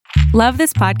Love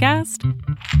this podcast?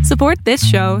 Support this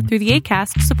show through the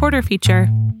Acast supporter feature.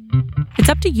 It's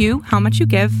up to you how much you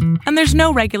give, and there's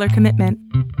no regular commitment.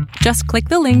 Just click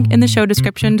the link in the show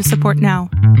description to support now.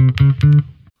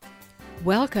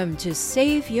 Welcome to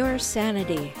Save Your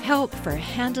Sanity, help for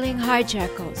handling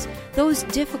hijackals, those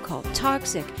difficult,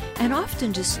 toxic, and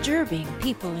often disturbing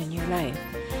people in your life.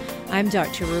 I'm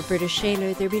Dr. Roberta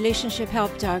Shaler, the Relationship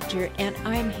Help Doctor, and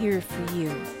I'm here for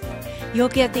you. You'll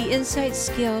get the insight,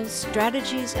 skills,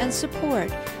 strategies, and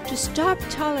support to stop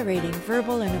tolerating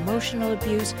verbal and emotional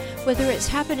abuse, whether it's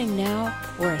happening now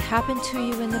or it happened to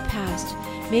you in the past,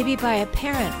 maybe by a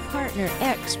parent, partner,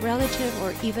 ex, relative,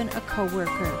 or even a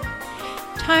coworker.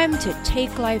 Time to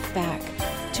take life back,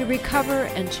 to recover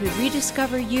and to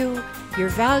rediscover you, your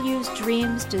values,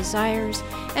 dreams, desires,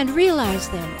 and realize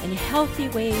them in healthy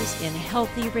ways in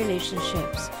healthy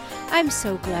relationships. I'm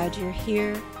so glad you're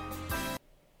here.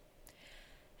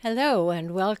 Hello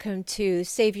and welcome to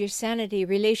Save Your Sanity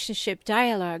Relationship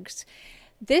Dialogues.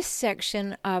 This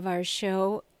section of our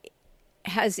show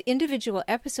has individual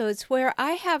episodes where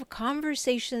I have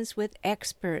conversations with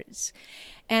experts.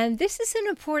 And this is an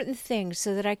important thing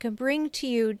so that I can bring to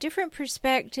you different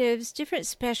perspectives, different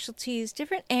specialties,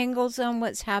 different angles on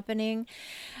what's happening,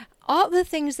 all the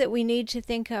things that we need to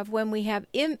think of when we have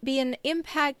been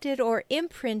impacted or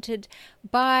imprinted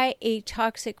by a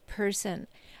toxic person,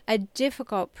 a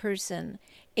difficult person,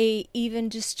 a even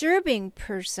disturbing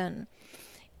person.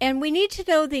 And we need to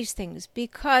know these things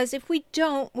because if we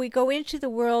don't, we go into the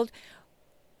world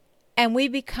and we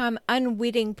become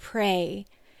unwitting prey.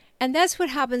 And that's what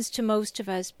happens to most of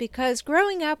us because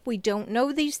growing up, we don't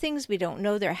know these things. We don't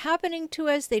know they're happening to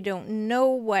us. They don't know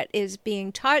what is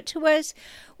being taught to us.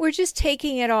 We're just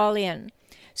taking it all in.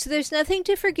 So there's nothing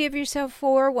to forgive yourself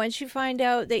for once you find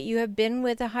out that you have been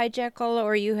with a hijackal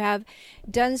or you have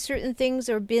done certain things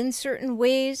or been certain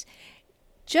ways.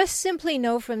 Just simply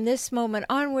know from this moment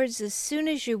onwards, as soon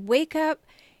as you wake up,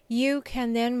 you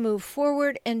can then move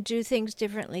forward and do things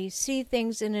differently, see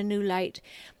things in a new light.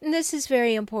 And this is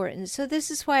very important. So this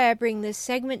is why I bring this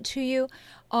segment to you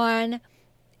on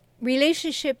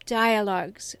relationship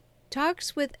dialogues.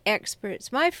 Talks with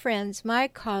experts, my friends, my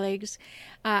colleagues,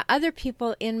 other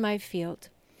people in my field.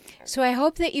 So I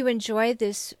hope that you enjoy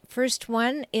this first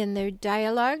one in the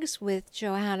dialogues with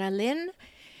Johanna Lynn.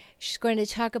 She's going to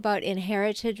talk about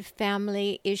inherited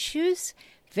family issues.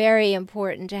 Very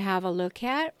important to have a look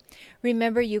at.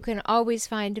 Remember, you can always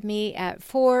find me at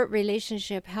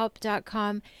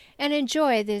forrelationshiphelp.com and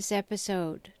enjoy this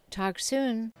episode. Talk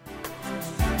soon.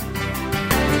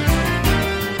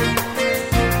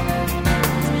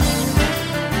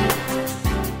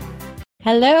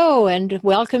 Hello, and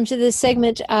welcome to this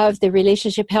segment of the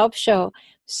Relationship Help Show.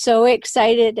 So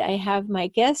excited. I have my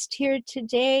guest here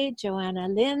today, Johanna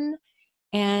Lynn,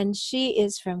 and she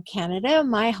is from Canada,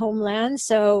 my homeland.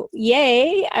 So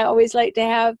yay, I always like to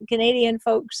have Canadian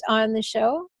folks on the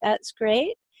show. That's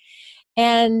great.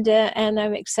 And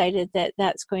I'm excited that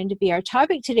that's going to be our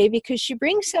topic today because she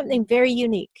brings something very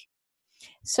unique.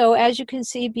 So as you can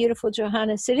see, beautiful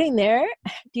Johanna sitting there.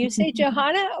 Do you say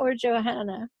Johanna or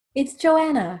Johanna? It's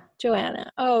Joanna.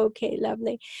 Joanna. Oh, okay,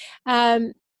 lovely.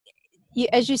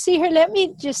 As you see her, let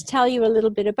me just tell you a little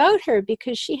bit about her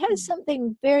because she has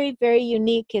something very, very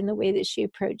unique in the way that she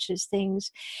approaches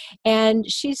things. And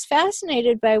she's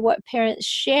fascinated by what parents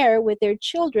share with their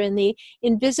children, the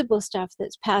invisible stuff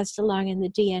that's passed along in the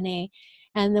DNA.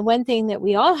 And the one thing that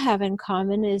we all have in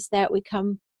common is that we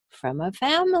come from a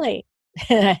family.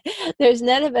 There's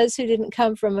none of us who didn't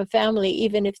come from a family,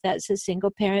 even if that's a single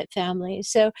parent family.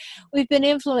 So we've been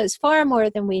influenced far more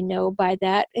than we know by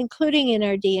that, including in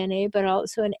our DNA, but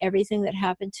also in everything that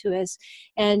happened to us.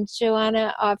 And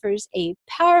Joanna offers a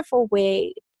powerful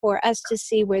way for us to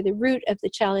see where the root of the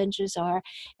challenges are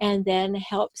and then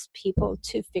helps people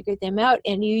to figure them out.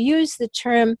 And you use the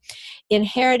term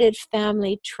inherited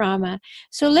family trauma.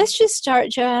 So let's just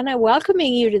start, Joanna,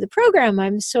 welcoming you to the program.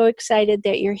 I'm so excited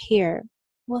that you're here.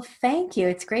 Well, thank you.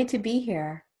 It's great to be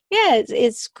here. Yeah,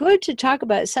 it's good to talk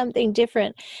about something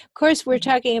different. Of course, we're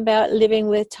talking about living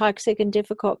with toxic and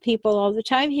difficult people all the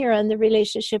time here on the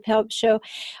Relationship Help Show,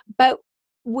 but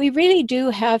we really do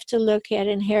have to look at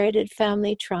inherited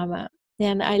family trauma.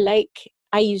 And I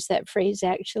use that phrase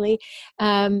actually,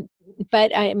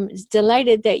 but I'm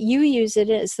delighted that you use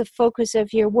it as the focus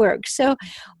of your work. So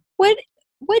what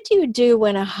do you do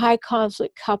when a high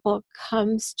conflict couple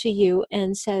comes to you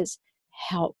and says,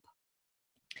 help?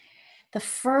 The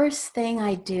first thing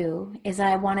I do is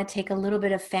I want to take a little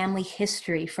bit of family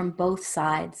history from both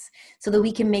sides so that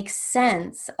we can make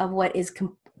sense of what is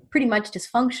pretty much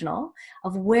dysfunctional,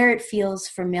 of where it feels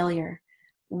familiar.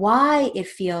 why it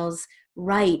feels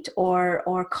right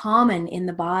or common in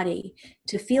the body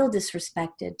to feel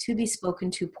disrespected, to be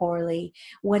spoken to poorly,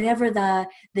 whatever the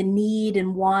need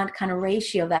and want kind of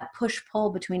ratio, that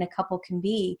push-pull between a couple can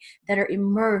be, that are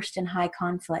immersed in high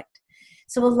conflict.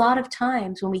 So a lot of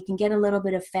times when we can get a little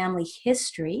bit of family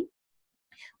history,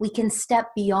 we can step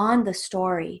beyond the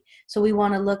story. So we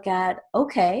want to look at,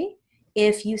 okay,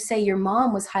 if you say your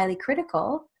mom was highly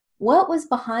critical, what was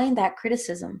behind that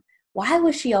criticism? Why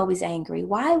was she always angry?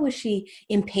 Why was she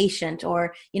impatient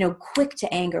or, quick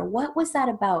to anger? What was that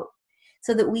about?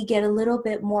 So that we get a little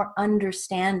bit more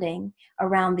understanding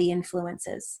around the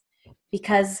influences.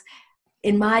 Because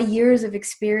in my years of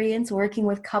experience working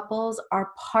with couples,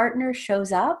 our partner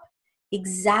shows up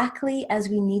exactly as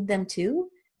we need them to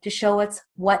show us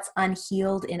what's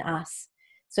unhealed in us.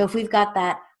 So if we've got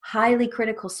that highly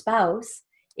critical spouse,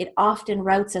 it often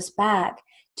routes us back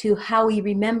to how we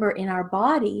remember in our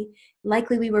body,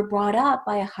 likely we were brought up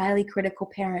by a highly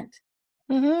critical parent.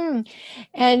 Mm-hmm.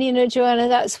 And, Joanna,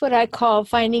 that's what I call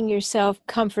finding yourself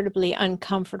comfortably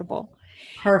uncomfortable.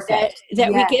 Perfect.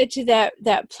 That we get to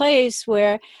that place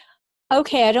where,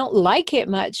 okay, I don't like it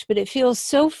much, but it feels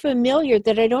so familiar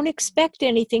that I don't expect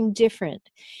anything different.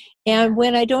 And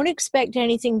when I don't expect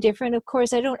anything different, of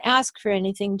course, I don't ask for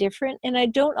anything different. And I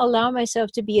don't allow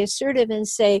myself to be assertive and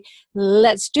say,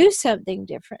 let's do something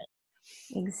different.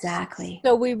 Exactly.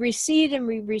 So we recede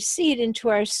into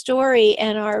our story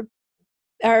and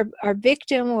our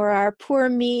victim or our poor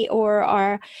me or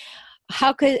our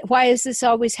why is this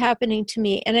always happening to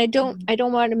me? And I don't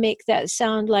want to make that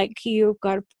sound like you've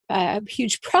got a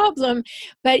huge problem,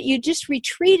 but you just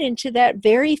retreat into that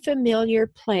very familiar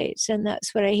place. And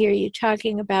that's what I hear you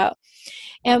talking about.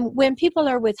 And when people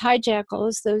are with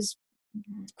hijackals, those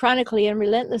chronically and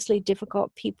relentlessly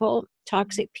difficult people,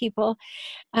 toxic people,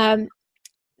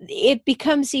 it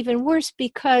becomes even worse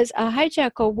because a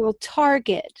hijackal will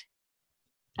target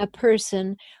a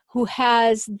person who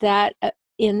has that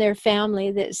in their family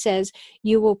that says,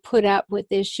 you will put up with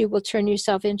this, you will turn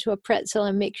yourself into a pretzel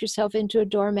and make yourself into a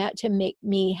doormat to make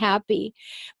me happy.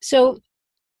 So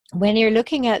when you're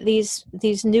looking at these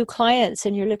new clients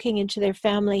and you're looking into their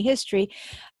family history,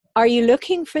 are you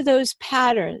looking for those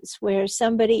patterns where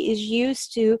somebody is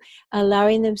used to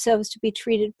allowing themselves to be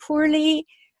treated poorly,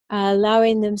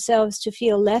 allowing themselves to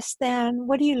feel less than?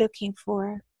 What are you looking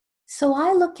for? So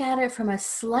I look at it from a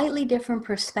slightly different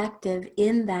perspective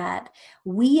in that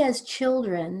we as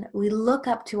children, we look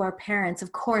up to our parents.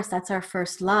 Of course, that's our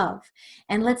first love.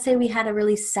 And let's say we had a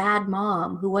really sad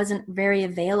mom who wasn't very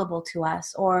available to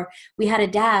us, or we had a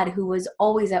dad who was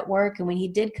always at work, and when he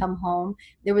did come home,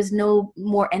 there was no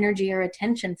more energy or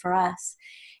attention for us.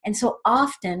 And so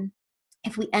often,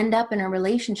 if we end up in a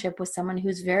relationship with someone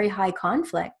who's very high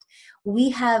conflict,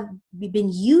 we've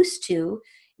been used to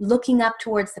looking up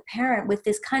towards the parent with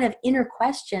this kind of inner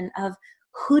question of,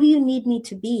 who do you need me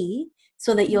to be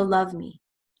so that you'll love me?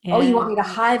 Yeah. Oh, you want me to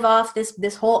hive off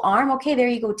this whole arm? Okay, there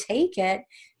you go, take it.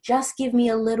 Just give me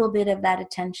a little bit of that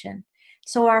attention.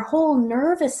 So our whole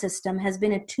nervous system has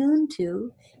been attuned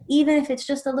to, even if it's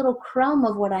just a little crumb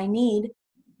of what I need,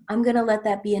 I'm going to let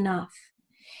that be enough.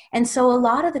 And so a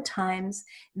lot of the times,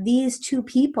 these two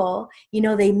people,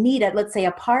 they meet at, let's say,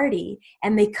 a party,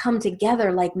 and they come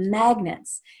together like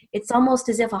magnets. It's almost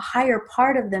as if a higher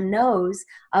part of them knows,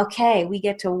 okay, we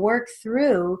get to work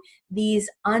through these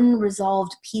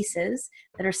unresolved pieces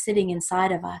that are sitting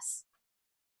inside of us.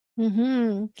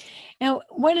 Mm-hmm. Now,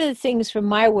 one of the things from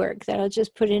my work that I'll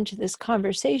just put into this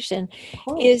conversation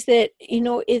is that,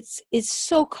 it's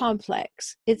so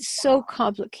complex. It's so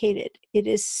complicated. It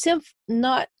is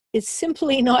it's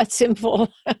simply not simple.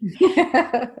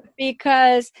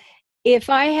 Because if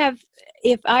I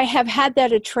have had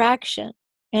that attraction,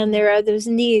 and there are those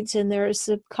needs, and there are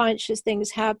subconscious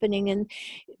things happening, and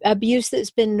abuse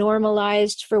that's been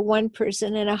normalized for one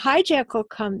person, and a hijackal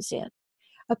comes in,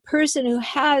 a person who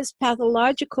has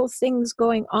pathological things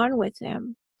going on with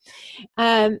them,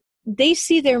 they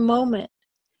see their moment.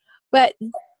 But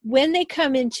when they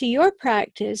come into your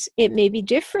practice, it may be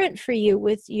different for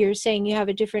you. You're saying you have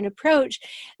a different approach.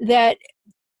 That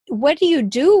what do you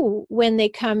do when they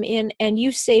come in and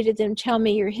you say to them, tell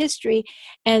me your history,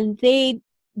 and they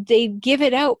give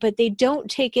it out, but they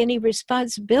don't take any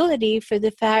responsibility for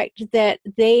the fact that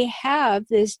they have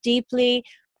this deeply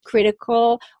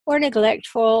critical or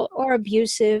neglectful or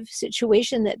abusive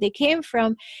situation that they came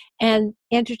from, and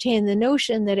entertain the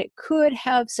notion that it could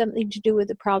have something to do with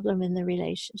the problem in the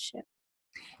relationship?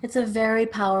 It's a very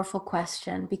powerful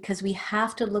question, because we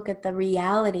have to look at the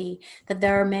reality that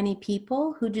there are many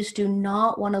people who just do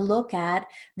not want to look at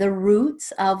the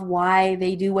roots of why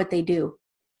they do what they do.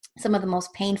 some of the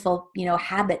most painful,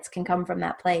 habits can come from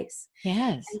that place.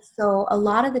 Yes. And so a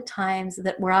lot of the times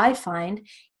that where I find,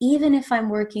 even if I'm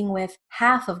working with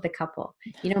half of the couple,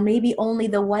 maybe only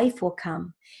the wife will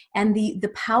come. And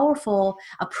the powerful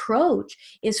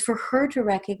approach is for her to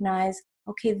recognize,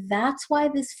 okay, that's why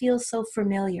this feels so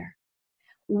familiar.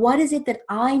 What is it that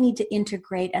I need to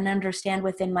integrate and understand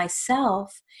within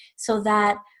myself so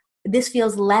that this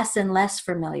feels less and less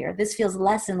familiar? This feels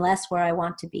less and less where I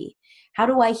want to be. How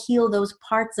do I heal those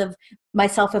parts of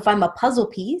myself if I'm a puzzle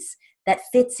piece that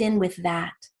fits in with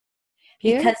that?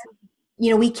 Because,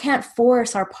 we can't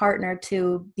force our partner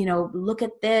to, look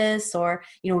at this or,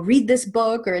 read this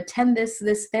book or attend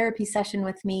this therapy session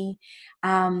with me.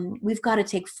 We've got to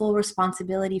take full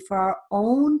responsibility for our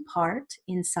own part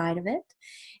inside of it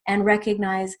and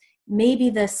recognize maybe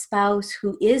the spouse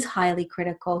who is highly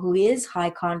critical, who is high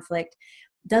conflict,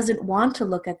 doesn't want to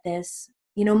look at this.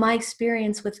 My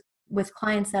experience with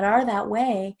clients that are that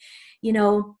way,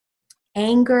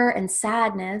 anger and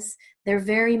sadness, they're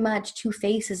very much two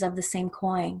faces of the same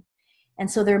coin.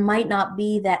 And so there might not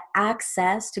be that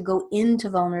access to go into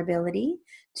vulnerability,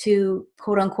 to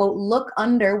quote unquote, look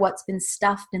under what's been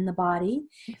stuffed in the body,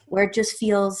 where it just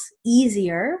feels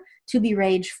easier to be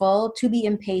rageful, to be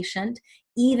impatient,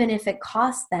 even if it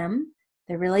costs them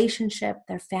their relationship,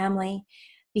 their family,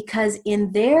 because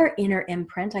in their inner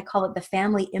imprint, I call it the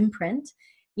family imprint,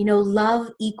 love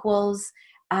equals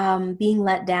being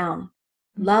let down.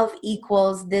 Love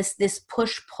equals this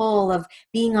push-pull of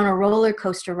being on a roller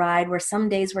coaster ride where some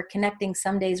days we're connecting,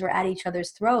 some days we're at each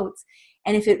other's throats.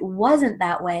 And if it wasn't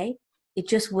that way, it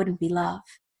just wouldn't be love.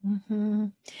 Mm-hmm.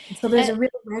 So there's a real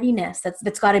readiness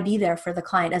that's got to be there for the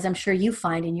client, as I'm sure you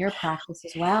find in your practice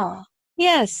as well.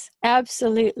 Yes,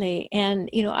 absolutely. And,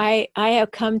 I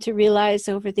have come to realize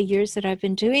over the years that I've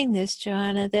been doing this,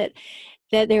 Joanna, that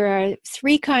there are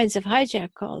three kinds of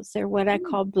hijackals. They're what I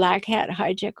call black hat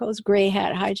hijackals, gray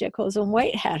hat hijackals, and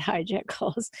white hat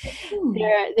hijackals.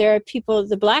 There are people,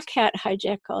 the black hat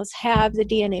hijackals have the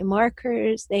DNA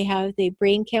markers, they have the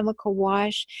brain chemical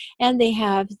wash, and they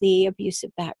have the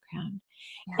abusive background.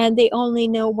 Yeah. And they only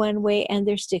know one way and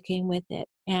they're sticking with it.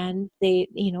 And they,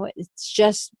 it's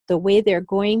just the way they're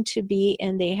going to be,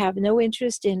 and they have no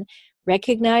interest in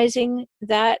recognizing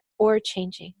that or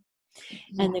changing.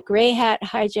 Yeah. And the gray hat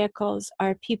hijackals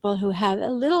are people who have a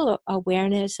little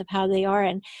awareness of how they are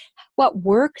and what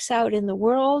works out in the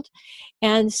world.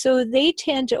 And so they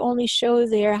tend to only show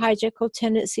their hijackal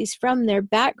tendencies from their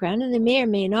background, and they may or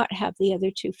may not have the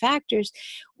other two factors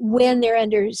when they're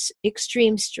under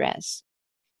extreme stress.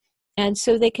 And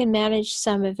so they can manage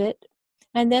some of it.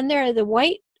 And then there are the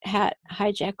white hat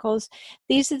hijackals.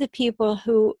 These are the people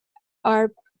who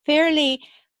are fairly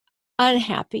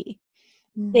unhappy.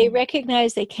 Mm-hmm. They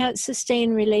recognize they can't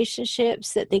sustain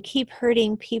relationships, that they keep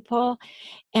hurting people,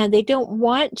 and they don't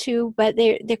want to, but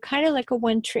they're kind of like a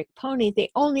one-trick pony. They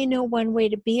only know one way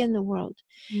to be in the world.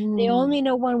 They only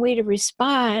know one way to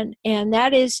respond, and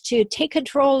that is to take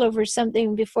control over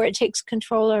something before it takes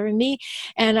control over me.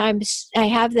 And I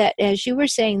have that, as you were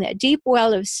saying, that deep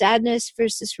well of sadness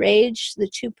versus rage, the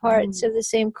two parts of the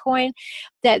same coin,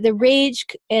 that the rage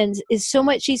is so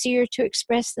much easier to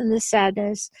express than the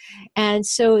sadness. And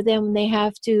so then they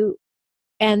have to,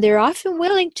 and they're often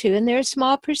willing to, and they're a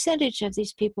small percentage of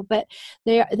these people, but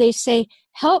they say,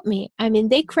 help me. I mean,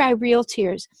 they cry real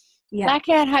tears. Yeah. Black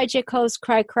hat hijackals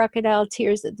cry crocodile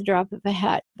tears at the drop of a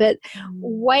hat, but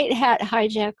white hat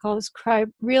hijackals cry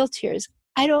real tears.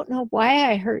 I don't know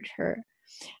why I hurt her.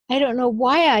 I don't know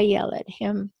why I yell at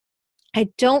him. I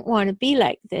don't want to be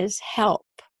like this. Help.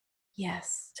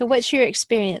 Yes. So what's your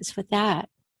experience with that?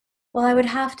 Well, I would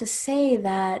have to say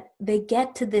that they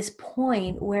get to this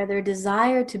point where their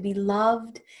desire to be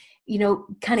loved,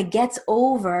 kind of gets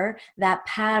over that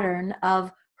pattern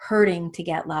of hurting to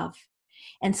get love.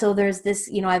 And so there's this,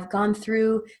 I've gone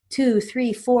through 2,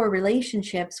 3, 4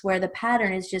 relationships where the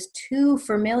pattern is just too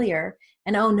familiar.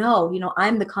 And oh no,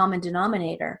 I'm the common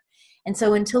denominator. And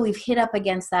so until we've hit up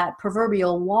against that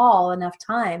proverbial wall enough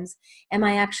times, am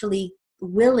I actually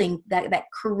willing, that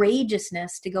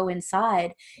courageousness to go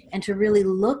inside and to really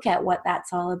look at what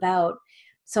that's all about?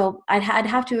 So I'd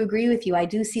have to agree with you. I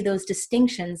do see those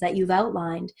distinctions that you've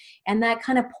outlined, and that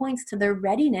kind of points to their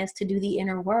readiness to do the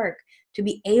inner work, to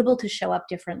be able to show up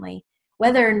differently,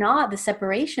 whether or not the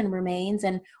separation remains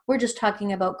and we're just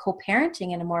talking about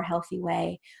co-parenting in a more healthy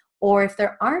way, or if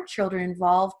there aren't children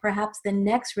involved, perhaps the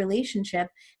next relationship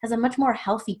has a much more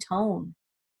healthy tone.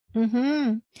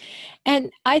 Mm-hmm.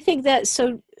 And I think that's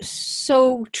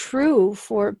so true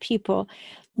for people.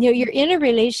 You're in a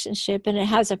relationship and it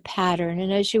has a pattern.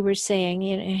 And as you were saying,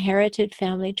 inherited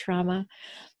family trauma.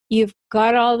 you've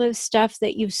got all the stuff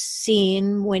that you've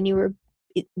seen when you were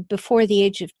before the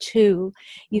age of 2.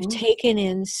 You've taken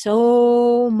in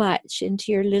so much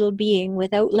into your little being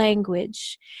without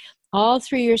language. All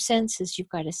through your senses, you've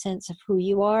got a sense of who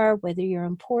you are, whether you're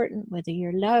important, whether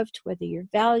you're loved, whether you're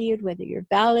valued, whether you're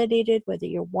validated, whether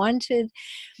you're wanted.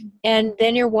 And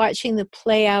then you're watching the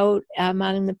play out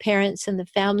among the parents and the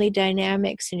family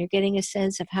dynamics, and you're getting a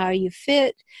sense of how you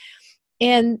fit.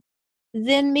 And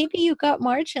then maybe you got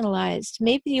marginalized.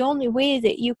 Maybe the only way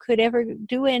that you could ever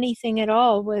do anything at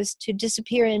all was to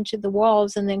disappear into the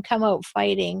walls and then come out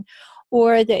fighting.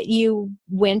 Or that you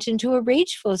went into a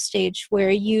rageful stage where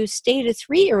you stayed a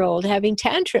 3-year-old having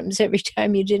tantrums every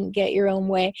time you didn't get your own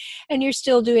way. And you're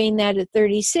still doing that at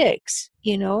 36,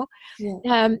 you know.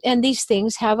 Yeah. And these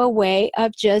things have a way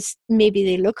of just, maybe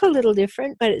they look a little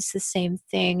different, but it's the same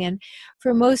thing. And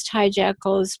for most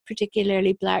hijackals,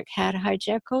 particularly black hat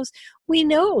hijackals, we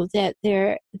know that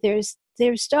they're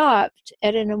stopped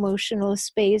at an emotional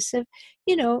space of,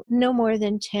 you know, no more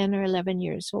than 10 or 11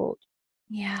 years old.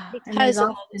 Yeah. Because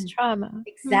of all this trauma.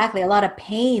 Exactly. A lot of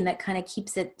pain that kind of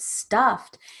keeps it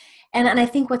stuffed. And I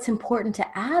think what's important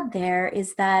to add there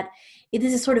is that it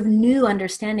is a sort of new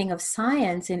understanding of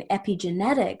science in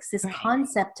epigenetics, this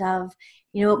concept of,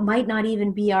 you know, it might not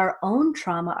even be our own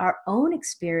trauma, our own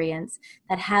experience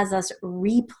that has us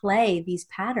replay these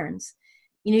patterns.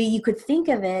 You know, you could think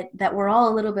of it that we're all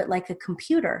a little bit like a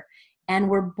computer, and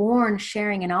we're born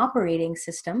sharing an operating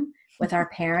system with our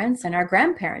parents and our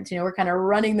grandparents. You know, we're kind of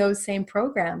running those same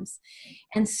programs.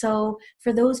 And so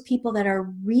for those people that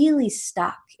are really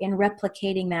stuck in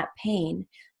replicating that pain,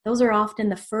 those are often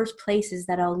the first places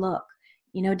that I'll look.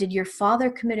 You know, did your father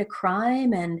commit a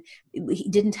crime and he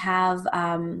didn't have,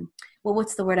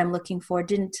 what's the word I'm looking for?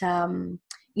 Didn't,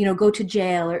 go to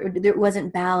jail, or it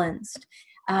wasn't balanced?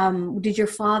 Did your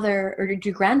father or did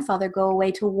your grandfather go away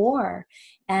to war?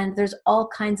 And there's all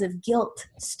kinds of guilt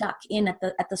stuck in at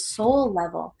the soul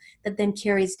level that then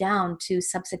carries down to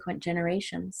subsequent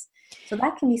generations. So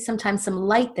that can be sometimes some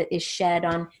light that is shed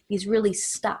on these really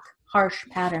stuck, harsh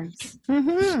patterns.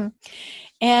 Mm-hmm.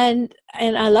 And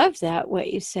I love that,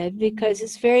 what you said, because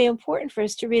it's very important for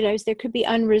us to realize there could be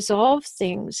unresolved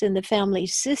things in the family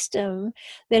system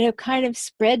that have kind of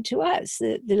spread to us,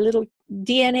 the little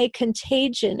DNA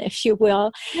contagion, if you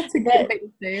will. That's a good way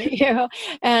to say it. You know,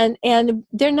 and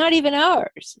they're not even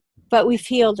ours, but we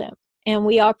feel them and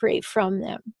we operate from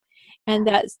them. And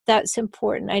that's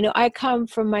important. I know I come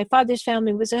from, my father's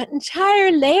family was an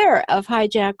entire layer of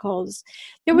hijackals.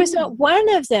 There was not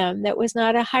one of them that was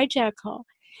not a hijackal.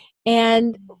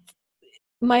 And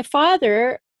my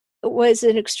father was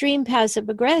an extreme passive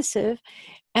aggressive,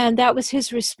 and that was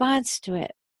his response to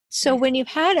it. So when you've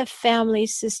had a family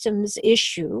systems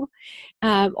issue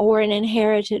or an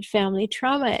inherited family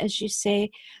trauma, as you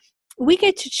say, we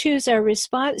get to choose our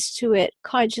response to it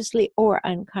consciously or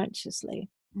unconsciously.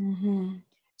 Mm-hmm.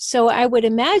 So I would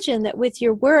imagine that with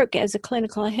your work as a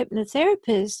clinical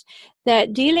hypnotherapist,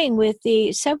 that dealing with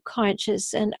the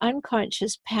subconscious and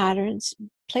unconscious patterns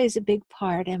plays a big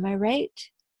part. Am I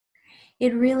right?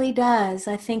 It really does.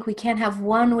 I think we can't have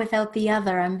one without the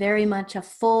other. I'm very much a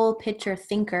full picture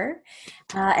thinker.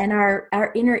 And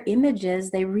our inner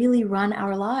images, they really run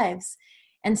our lives.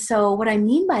 And so what I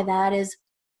mean by that is,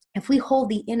 if we hold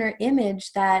the inner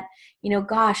image that, you know,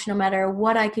 gosh, no matter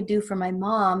what I could do for my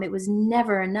mom, it was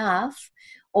never enough,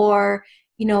 or,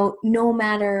 you know, no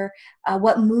matter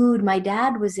what mood my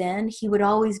dad was in, he would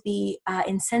always be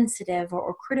insensitive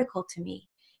or critical to me.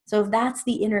 So if that's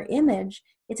the inner image,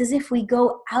 it's as if we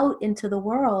go out into the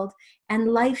world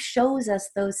and life shows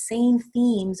us those same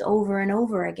themes over and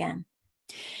over again.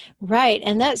 Right.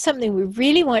 And that's something we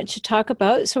really want to talk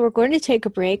about. So we're going to take a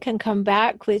break and come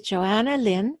back with Johanna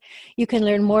Lynn. You can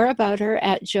learn more about her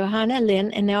at Johanna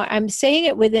Lynn. And now I'm saying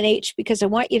it with an H because I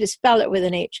want you to spell it with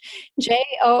an H.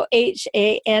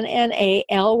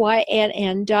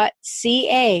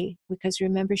 Johannalynn.ca. Because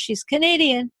remember, she's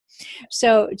Canadian.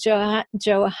 So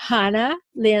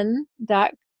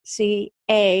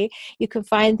JohannaLynn.ca. You can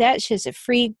find that. She has a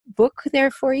free book there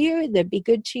for you, the Be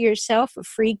Good to Yourself, a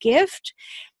free gift.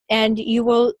 And you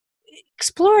will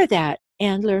explore that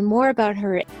and learn more about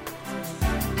her.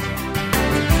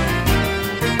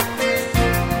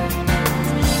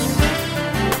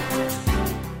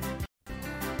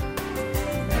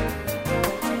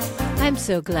 I'm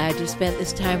so glad you spent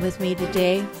this time with me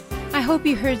today. I hope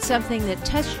you heard something that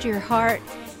touched your heart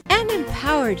and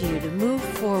empowered you to move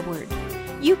forward.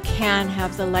 You can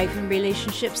have the life and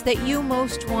relationships that you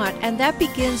most want, and that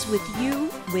begins with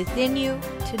you, within you,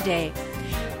 today.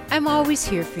 I'm always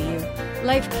here for you.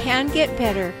 Life can get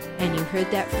better, and you heard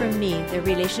that from me, the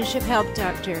Relationship Help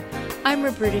Doctor. I'm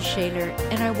Roberta Shaler,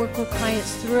 and I work with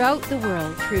clients throughout the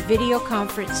world through video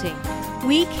conferencing.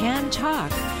 We can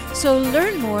talk. So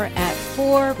learn more at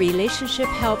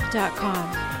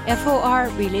forrelationshiphelp.com,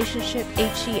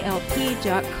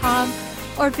 forrelationshiphelp.com,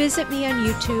 or visit me on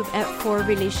YouTube at For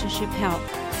Relationship Help.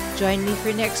 Join me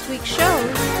for next week's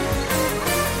show.